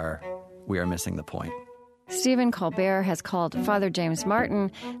 we are missing the point. Stephen Colbert has called Father James Martin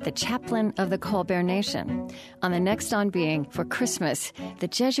the chaplain of the Colbert Nation. On the next On Being for Christmas, the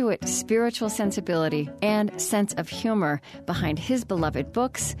Jesuit spiritual sensibility and sense of humor behind his beloved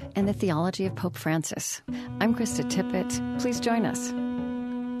books and the theology of Pope Francis. I'm Krista Tippett. Please join us.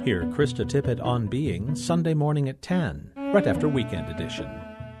 Hear Krista Tippett On Being Sunday morning at 10, right after Weekend Edition.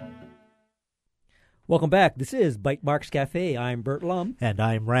 Welcome back. This is Bytemarks Cafe. I'm Bert Lum. And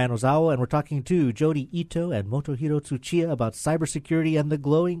I'm Ryan Ozawa, and we're talking to Jody Ito and Motohiro Tsuchiya about cybersecurity and the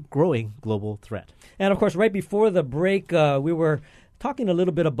growing global threat. And, of course, right before the break, we were talking a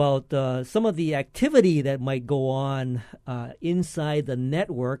little bit about some of the activity that might go on inside the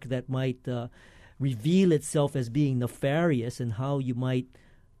network that might reveal itself as being nefarious, and how you might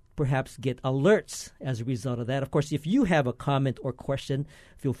perhaps get alerts as a result of that. Of course, if you have a comment or question,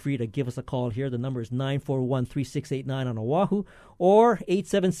 feel free to give us a call here. The number is 941-3689 on Oahu or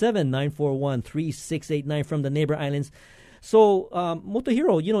 877-941-3689 from the neighbor islands. So,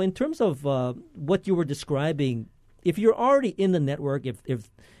 Motohiro, in terms of what you were describing, if you're already in the network, if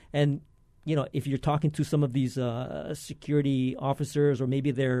you're talking to some of these security officers, or maybe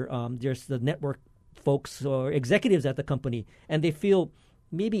there's the network folks or executives at the company, and they feel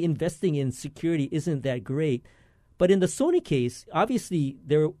maybe investing in security isn't that great. But in the Sony case, obviously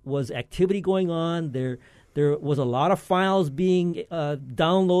there was activity going on. There was a lot of files being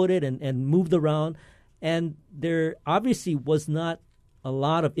downloaded and moved around. And there obviously was not a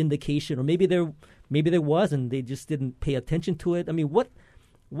lot of indication, or maybe there was, and they just didn't pay attention to it. I mean, what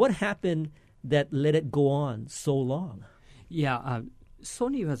happened that let it go on so long? Yeah,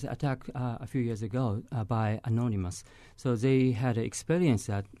 Sony was attacked a few years ago by Anonymous, so they had experience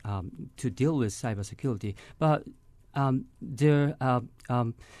that to deal with cybersecurity. But I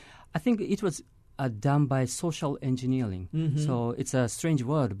think it was done by social engineering. Mm-hmm. So it's a strange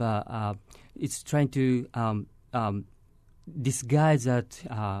word, but it's trying to disguise that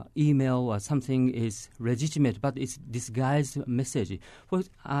email or something is legitimate, but it's disguised message.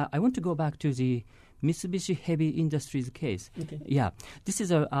 I want to go back to the Mitsubishi Heavy Industries case. Okay. Yeah, this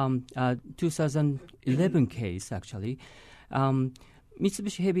is a 2011 case, actually.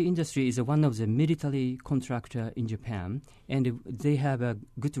 Mitsubishi Heavy Industry is one of the military contractor in Japan, and they have a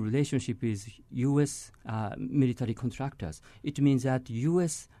good relationship with U.S. Military contractors. It means that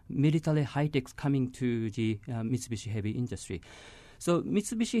U.S. military high-techs coming to the Mitsubishi Heavy Industry. So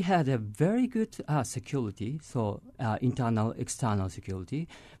Mitsubishi had a very good security, so internal, external security,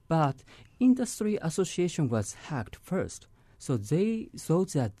 but industry association was hacked first. So they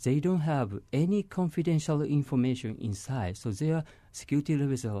thought that they don't have any confidential information inside, so their security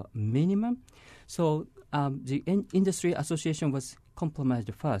levels are minimum. So the industry association was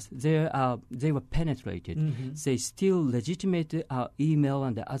compromised first. They were penetrated. Mm-hmm. They steal legitimate email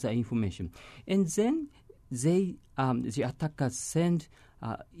and other information. And then the attackers send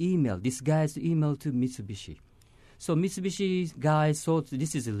disguised email to Mitsubishi. So Mitsubishi guys thought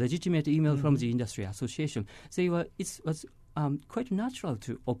this is a legitimate email from the industry association. It was quite natural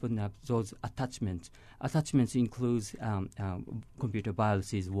to open up those attachments. Attachments includes computer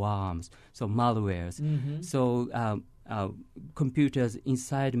viruses, worms, so malwares. Mm-hmm. So computers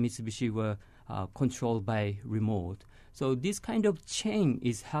inside Mitsubishi were controlled by remote. So this kind of chain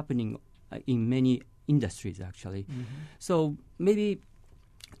is happening in many industries, actually. Mm-hmm. So maybe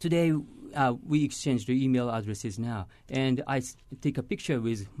today we exchange the email addresses now, and I take a picture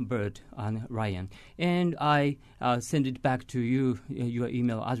with Bert and Ryan, and I send it back to you, your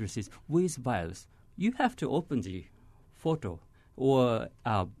email addresses with virus. You have to open the photo or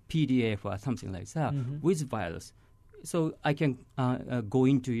PDF or something like that with virus. So I can go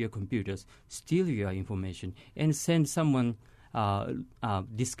into your computers, steal your information, and send someone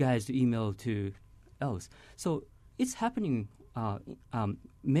disguised email to else. So it's happening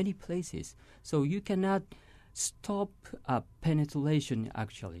many places. So you cannot stop penetration,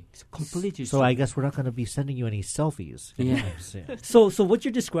 actually. It's completely So I guess we're not going to be sending you any selfies. Yeah. So what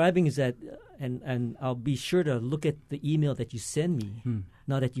you're describing is that, and I'll be sure to look at the email that you send me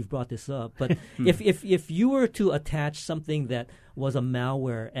now that you've brought this up. But if you were to attach something that was a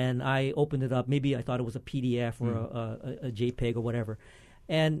malware and I opened it up, maybe I thought it was a PDF or a JPEG or whatever,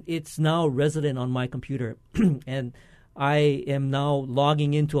 and it's now resident on my computer, and I am now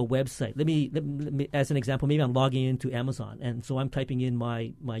logging into a website. Let me, as an example, maybe I'm logging into Amazon, and so I'm typing in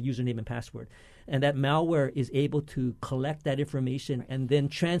my username and password. And that malware is able to collect that information and then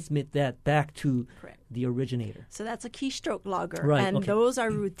transmit that back to the originator. So that's a keystroke logger. Right, and okay. those are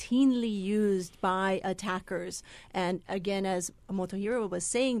routinely used by attackers. And again, as Motohiro was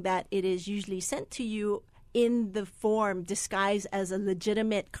saying, that it is usually sent to you in the form disguised as a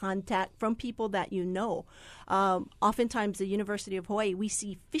legitimate contact from people that you know. Oftentimes, the University of Hawaii, we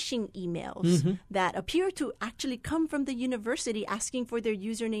see phishing emails that appear to actually come from the university asking for their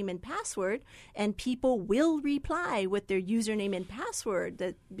username and password, and people will reply with their username and password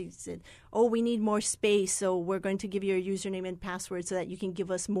that said, oh, we need more space, so we're going to give you your username and password so that you can give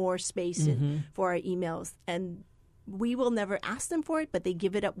us more space for our emails. And we will never ask them for it, but they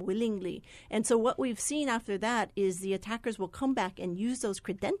give it up willingly. And so what we've seen after that is the attackers will come back and use those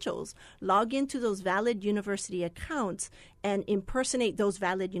credentials, log into those valid university accounts, and impersonate those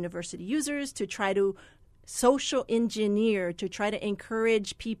valid university users to try to social engineer, to try to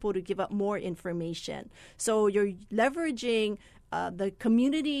encourage people to give up more information. So you're leveraging the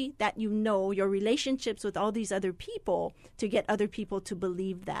community that you know, your relationships with all these other people to get other people to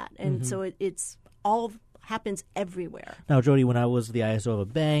believe that. And so it's all happens everywhere. Now, Jody, when I was the ISO of a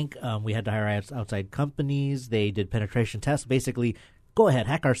bank, we had to hire outside companies. They did penetration tests. Basically, go ahead,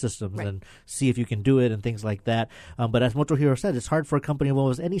 hack our systems and see if you can do it and things like that. But as Motohiro said, it's hard for a company of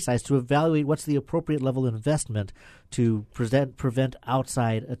almost any size to evaluate what's the appropriate level of investment to prevent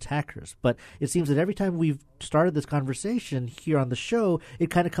outside attackers. But it seems that every time we've started this conversation here on the show, it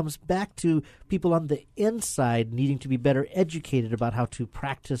kind of comes back to people on the inside needing to be better educated about how to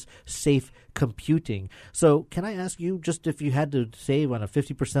practice safe computing. So can I ask you, just if you had to save on a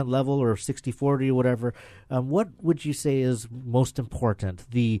 50% level or 60-40 or whatever, what would you say is most important?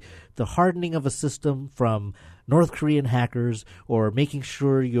 The hardening of a system from North Korean hackers, or making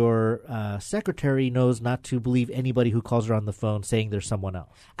sure your secretary knows not to believe anybody who calls her on the phone saying there's someone else?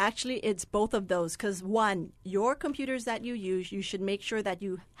 Actually, it's both of those, because one, your computers that you use, you should make sure that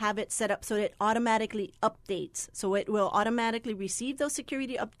you have it set up so that it automatically updates. So it will automatically receive those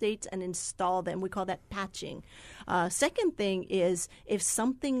security updates and install them. We call that patching. Second thing is if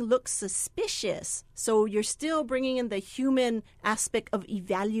something looks suspicious, so you're still bringing in the human aspect of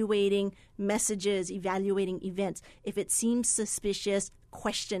evaluating messages, evaluating events. If it seems suspicious,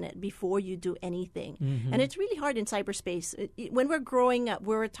 question it before you do anything. And it's really hard in cyberspace. When we're growing up,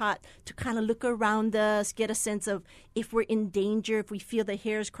 we're taught to kind of look around us, get a sense of if we're in danger, if we feel the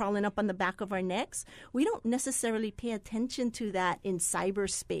hairs crawling up on the back of our necks. We don't necessarily pay attention to that in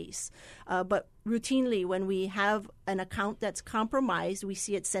cyberspace. But routinely, when we have an account that's compromised, we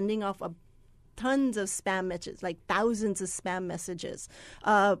see it sending off tons of spam messages, like thousands of spam messages.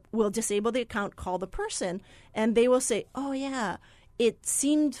 We'll disable the account, call the person, and they will say, oh, yeah, it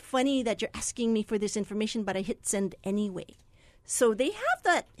seemed funny that you're asking me for this information, but I hit send anyway. So they have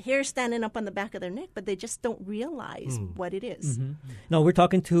that hair standing up on the back of their neck, but they just don't realize what it is. Now, we're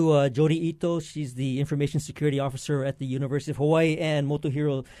talking to Jody Ito. She's the Information Security Officer at the University of Hawaii, and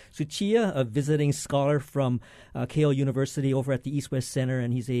Motohiro Tsuchiya, a visiting scholar from Keio University over at the East West Center,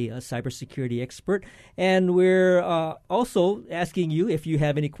 and he's a cybersecurity expert. And we're also asking you if you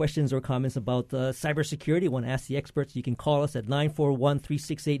have any questions or comments about cybersecurity. Want to ask the experts, you can call us at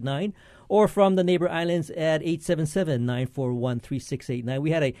 941-3689 or from the neighbor islands at 877-941-3689.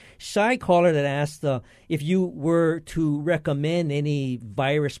 We had a shy caller that asked if you were to recommend any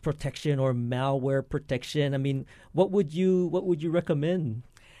virus protection or malware protection. I mean, what would you recommend?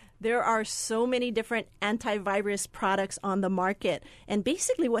 There are so many different antivirus products on the market. And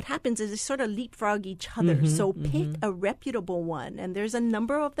basically what happens is they sort of leapfrog each other. So pick a reputable one. And there's a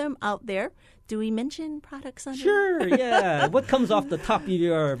number of them out there. Do we mention products on Sure, yeah. What comes off the top of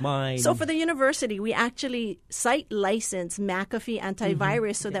your mind? So for the university, we actually site license McAfee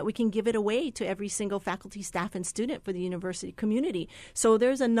antivirus so that we can give it away to every single faculty, staff, and student for the university community. So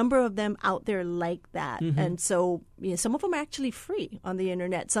there's a number of them out there like that. And so some of them are actually free on the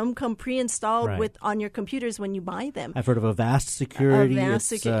internet. Some come pre-installed on your computers when you buy them. I've heard of Avast Security. It's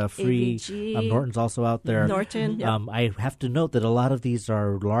free. AVG, Norton's also out there. Norton. I have to note that a lot of these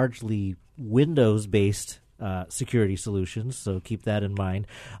are largely Windows-based security solutions, so keep that in mind.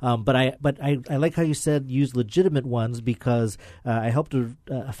 But I like how you said use legitimate ones, because I helped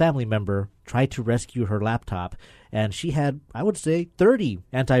a family member try to rescue her laptop, and she had, I would say, 30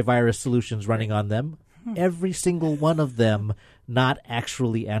 antivirus solutions running on them. Every single one of them not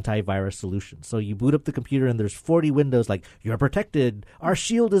actually antivirus solutions. So you boot up the computer and there's 40 windows like, you're protected, our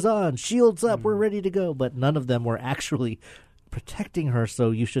shield is on, shield's up, we're ready to go. But none of them were actually protecting her, so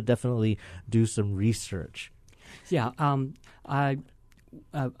you should definitely do some research. Yeah, I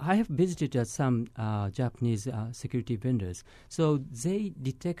have visited some Japanese security vendors. So they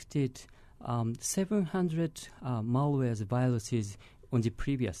detected 700 malware viruses on the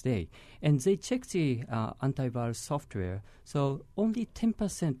previous day, and they checked the antivirus software. So only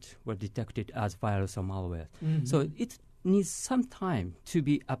 10% were detected as virus or malware. Mm-hmm. So it needs some time to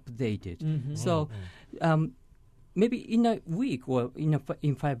be updated. Mm-hmm. So maybe in a week or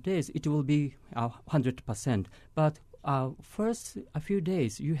in 5 days, it will be 100%. But first a few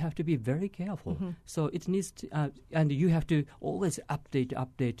days, you have to be very careful. Mm-hmm. So it needs to, and you have to always update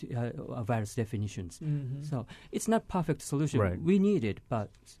virus definitions. Mm-hmm. So it's not perfect solution. Right. We need it, but...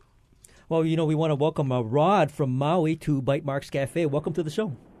 Well, we want to welcome Rod from Maui to Bytemarks Cafe. Welcome to the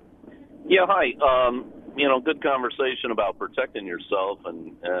show. Yeah, hi. Good conversation about protecting yourself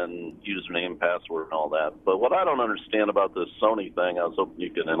and username, password, and all that. But what I don't understand about this Sony thing, I was hoping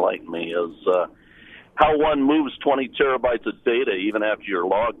you could enlighten me, is how one moves 20 terabytes of data even after you're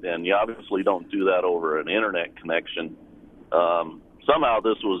logged in. You obviously don't do that over an internet connection. Somehow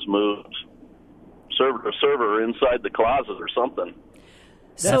this was moved server to server inside the closet or something.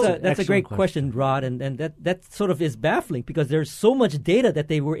 That's a great question, Rod, and that sort of is baffling, because there's so much data that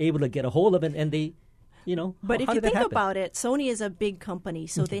they were able to get a hold of, and they... But if you think about it, Sony is a big company,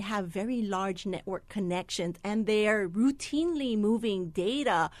 so they have very large network connections, and they are routinely moving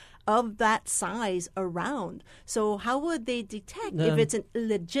data of that size around. So how would they detect if it's a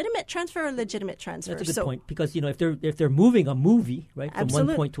legitimate transfer or legitimate transfer? That's a good point, because if they're moving a movie from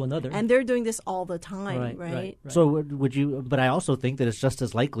absolutely. One point to another, and they're doing this all the time, right? So would you? But I also think that it's just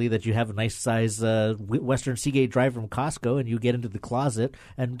as likely that you have a nice size Western Seagate drive from Costco, and you get into the closet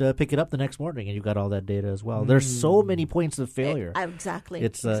and pick it up the next morning, and you've got all that data as well. There's so many points of failure. Exactly.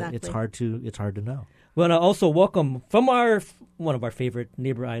 It's hard to know. Well, also welcome from one of our favorite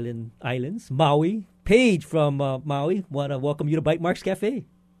neighbor islands, Maui. Paige from Maui. Want to welcome you to Bytemarks Cafe.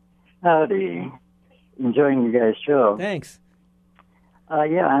 Howdy. Enjoying you guys' show. Thanks.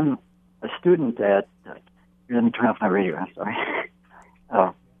 Yeah, I'm a student at... let me turn off my radio, I'm sorry.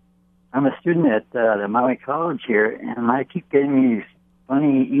 I'm a student at the Maui College here, and I keep getting these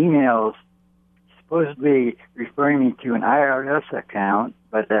funny emails supposedly referring me to an IRS account,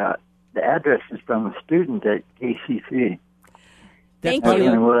 but the address is from a student at KCC. Thank you. I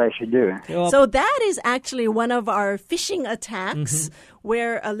don't know what I should do. So that is actually one of our phishing attacks,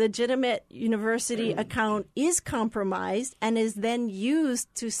 where a legitimate university account is compromised and is then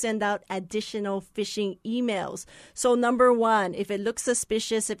used to send out additional phishing emails. So number one, if it looks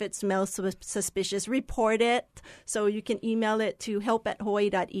suspicious, if it smells suspicious, report it. So you can email it to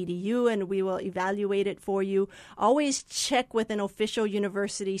help@hawaii.edu and we will evaluate it for you. Always check with an official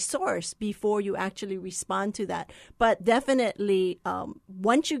university source before you actually respond to that. But definitely,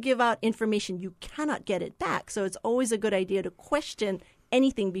 once you give out information, you cannot get it back. So it's always a good idea to question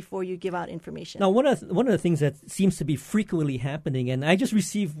anything before you give out information. Now, one of the things that seems to be frequently happening, and I just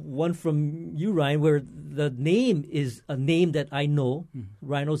received one from you, Ryan, where the name is a name that I know,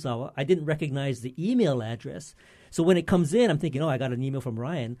 Ryan Ozawa. I didn't recognize the email address. So when it comes in, I'm thinking, I got an email from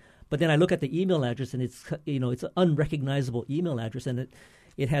Ryan. But then I look at the email address, and it's an unrecognizable email address, and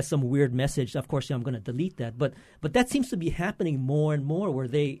it has some weird message. Of course, I'm going to delete that. But that seems to be happening more and more, where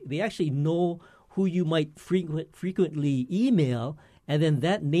they actually know who you might frequently email, and then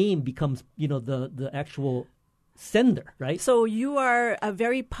that name becomes, the actual sender, right? So you are a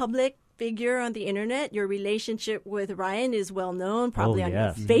very public figure on the internet. Your relationship with Ryan is well known, probably on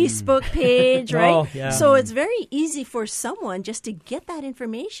your Facebook page, right? Oh, yeah. So it's very easy for someone just to get that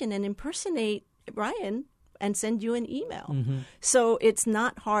information and impersonate Ryan and send you an email. Mm-hmm. So it's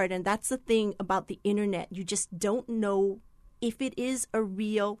not hard, and that's the thing about the internet. You just don't know if it is a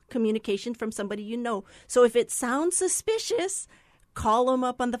real communication from somebody you know. So if it sounds suspicious, call them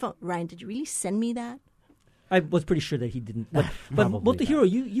up on the phone. Ryan, did you really send me that? I was pretty sure that he didn't. But Motahiro,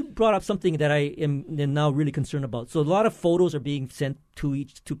 you brought up something that I am now really concerned about. So a lot of photos are being sent to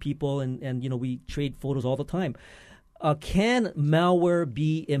people, and we trade photos all the time. Can malware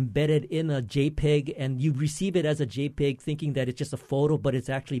be embedded in a JPEG, and you receive it as a JPEG thinking that it's just a photo, but it's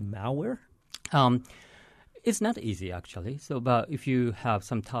actually malware? It's not easy, actually. So, but if you have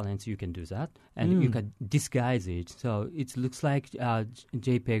some talents, you can do that. And you can disguise it. So it looks like a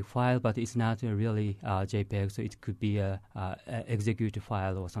JPEG file, but it's not really JPEG. So it could be a executive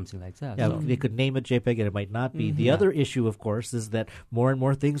file or something like that. Yeah, so. they could name it JPEG and it might not be. The other issue, of course, is that more and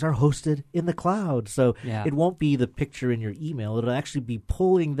more things are hosted in the cloud. So it won't be the picture in your email. It'll actually be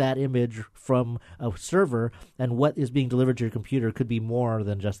pulling that image from a server, and what is being delivered to your computer could be more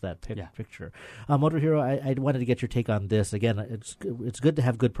than just that picture. Motohiro, I wanted to get your take on this. Again, it's good to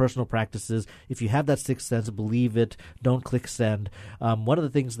have good personal practices. If you have that sixth sense, believe it. Don't click send. One of the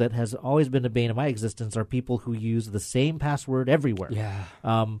things that has always been a bane of my existence are people who use the same password everywhere. Yeah.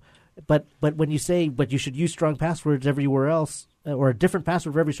 But when you say, but you should use strong passwords everywhere else, or a different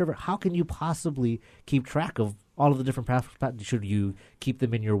password for every server, how can you possibly keep track of all of the different passwords? Should you keep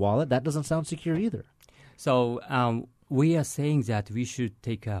them in your wallet? That doesn't sound secure either. So we are saying that we should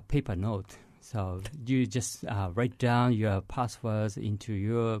take a paper note. So you just write down your passwords into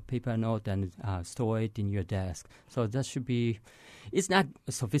your paper note and store it in your desk. So that should be, it's not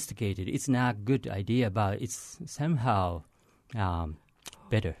sophisticated. It's not a good idea, but it's somehow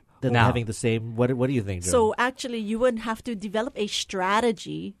better. Than having the same, what do you think, Joe? So actually you would have to develop a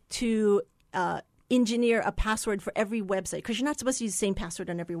strategy to engineer a password for every website, because you're not supposed to use the same password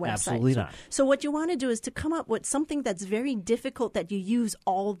on every website. Absolutely not. So what you want to do is to come up with something that's very difficult that you use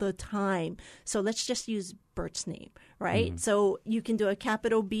all the time. So let's just use Bert's name, right? So you can do a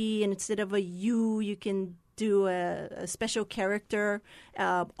capital B, and instead of a U, you can do a special character.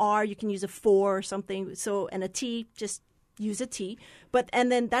 R, you can use a 4 or something. So, and a T, just use a T.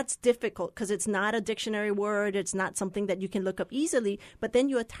 And then that's difficult because it's not a dictionary word. It's not something that you can look up easily. But then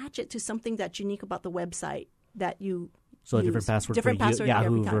you attach it to something that's unique about the website that you So use. a different password Different for password Yahoo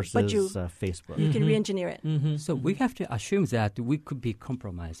every time. versus But Facebook. You can re-engineer it. So we have to assume that we could be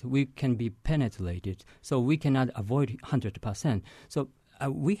compromised. We can be penetrated. So we cannot avoid 100%. So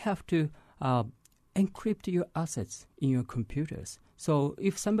we have to encrypt your assets in your computers. So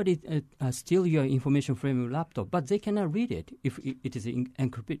if somebody steals your information from your laptop, but they cannot read it if it is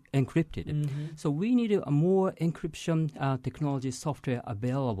encrypted. So we need a more encryption technology software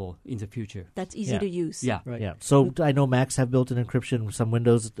available in the future. That's easy to use. Yeah. Right. Yeah. So I know Macs have built-in encryption. Some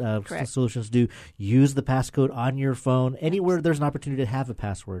Windows solutions do. Use the passcode on your phone. Anywhere there's an opportunity to have a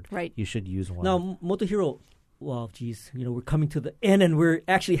password, you should use one. Now, Motohiro, well, geez, we're coming to the end, and we're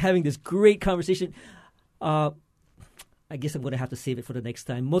actually having this great conversation. I guess I'm going to have to save it for the next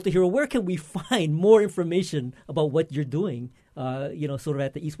time. Motohiro, where can we find more information about what you're doing, sort of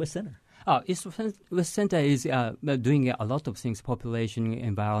at the East West Center? East West Center is doing a lot of things, population,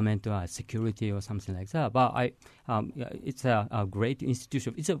 environment, security, or something like that. But it's a great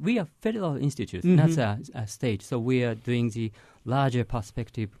institution. We are federal institute, not a state. So we are doing the larger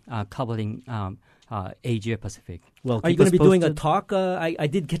perspective covering Asia Pacific. Well, are you going to be doing a talk? I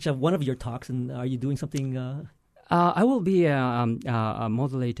did catch one of your talks, and are you doing something? I will be a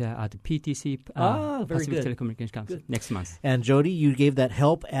moderator at the PTC, Pacific Telecommunications Council, next month. And Jody, you gave that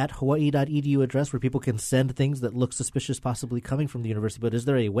help at hawaii.edu address where people can send things that look suspicious possibly coming from the university. But is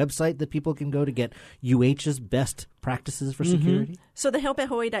there a website that people can go to get UH's best practices for security? So the help at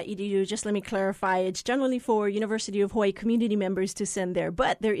hawaii.edu, just let me clarify, it's generally for University of Hawaii community members to send there.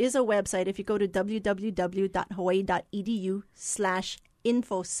 But there is a website. If you go to www.hawaii.edu/infosec,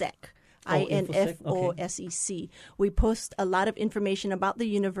 INFOSEC. We post a lot of information about the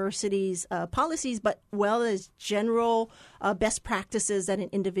university's policies, but well as general best practices that an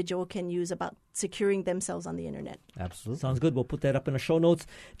individual can use about securing themselves on the internet. Absolutely. Sounds good. We'll put that up in the show notes.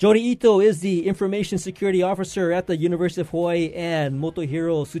 Jody Ito is the Information Security Officer at the University of Hawaii, and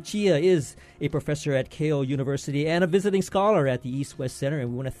Motohiro Tsuchiya is a professor at Keio University and a visiting scholar at the East West Center. And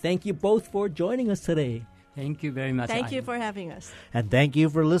we want to thank you both for joining us today. Thank you very much. Thank you for having us. And thank you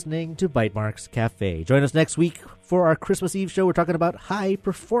for listening to Bytemarks Cafe. Join us next week for our Christmas Eve show. We're talking about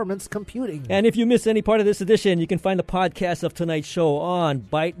high-performance computing. And if you missed any part of this edition, you can find the podcast of tonight's show on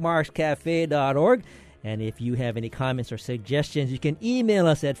bytemarkscafe.org. And if you have any comments or suggestions, you can email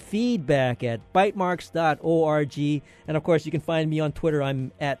us at feedback@bytemarks.org. And, of course, you can find me on Twitter.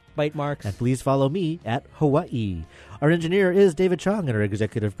 I'm at Bytemarks. And please follow me at Hawaii. Our engineer is David Chong, and our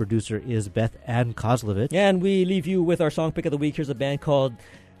executive producer is Beth Ann Kozlovich. And we leave you with our song pick of the week. Here's a band called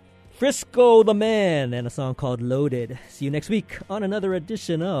Frisco the Man and a song called Loaded. See you next week on another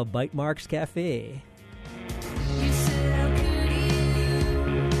edition of Bytemarks Cafe.